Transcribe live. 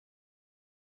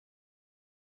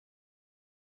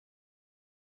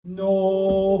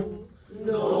No.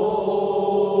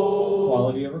 No.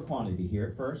 Quality over quantity. Hear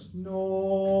it first.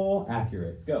 No.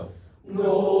 Accurate. Go. No.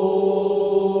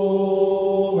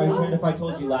 Raise your hand if I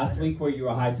told you last week where you were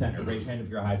a high tenor. Raise your hand if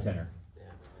you're a high tenor.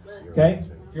 Okay?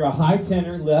 If you're a high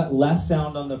tenor, less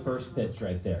sound on the first pitch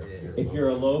right there. If you're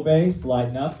a low bass,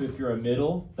 lighten up. If you're a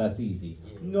middle, that's easy.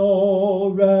 No.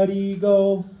 Ready,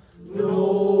 go.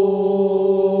 No.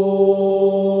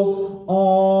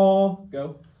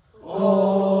 Go.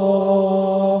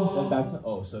 Then back to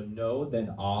O. So no, then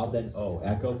then O.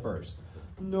 Echo first.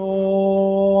 No.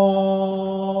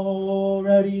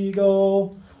 Ready,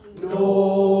 go. No.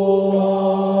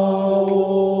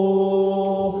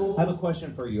 I have a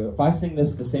question for you. If I sing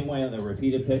this the same way on the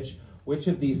repeated pitch, which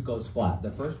of these goes flat?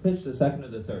 The first pitch, the second, or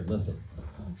the third? Listen.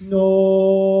 No.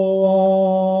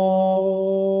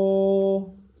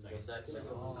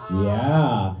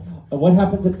 Yeah. What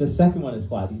happens if the second one is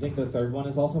flat? Do you think the third one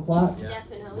is also flat? Yeah.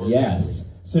 Definitely. Yes.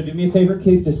 So do me a favor,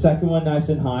 keep the second one nice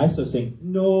and high. So sing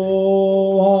no.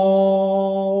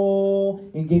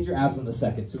 Engage your abs on the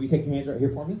second. So we take your hands right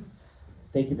here for me.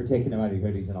 Thank you for taking them out of your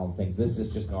hoodies and all the things. This is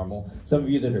just normal. Some of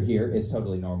you that are here, it's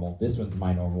totally normal. This one's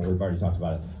my normal. We've already talked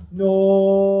about it. No.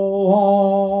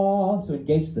 So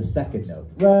engage the second note.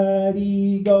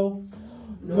 Ready, go.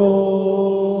 No.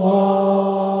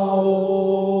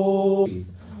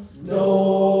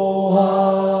 No.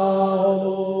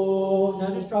 Now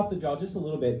just drop the jaw just a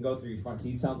little bit and go through your front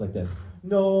teeth. Sounds like this.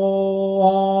 No.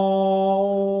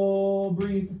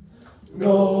 Breathe. No.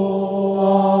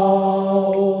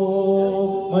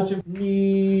 Much of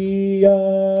me.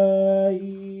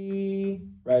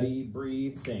 Ready,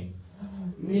 breathe, sing.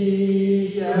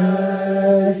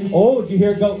 Oh, did you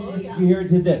hear it go? Did you hear it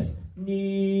did this? Did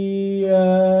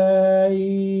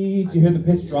you hear the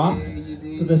pitch dropped?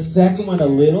 So the second one a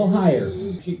little higher.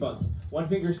 Cheekbones. One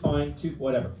finger's fine, two,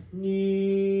 whatever.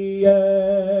 It's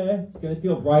going to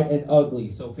feel bright and ugly.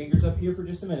 So fingers up here for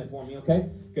just a minute for me, okay?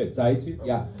 Good. Side two.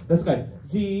 Yeah, that's good.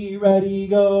 Z, ready,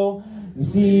 go.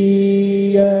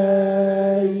 Z,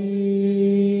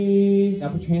 now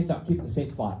put your hands out. Keep it in the same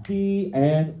spot. Z,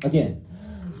 and again.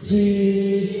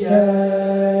 Z,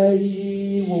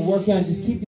 we'll work on just keep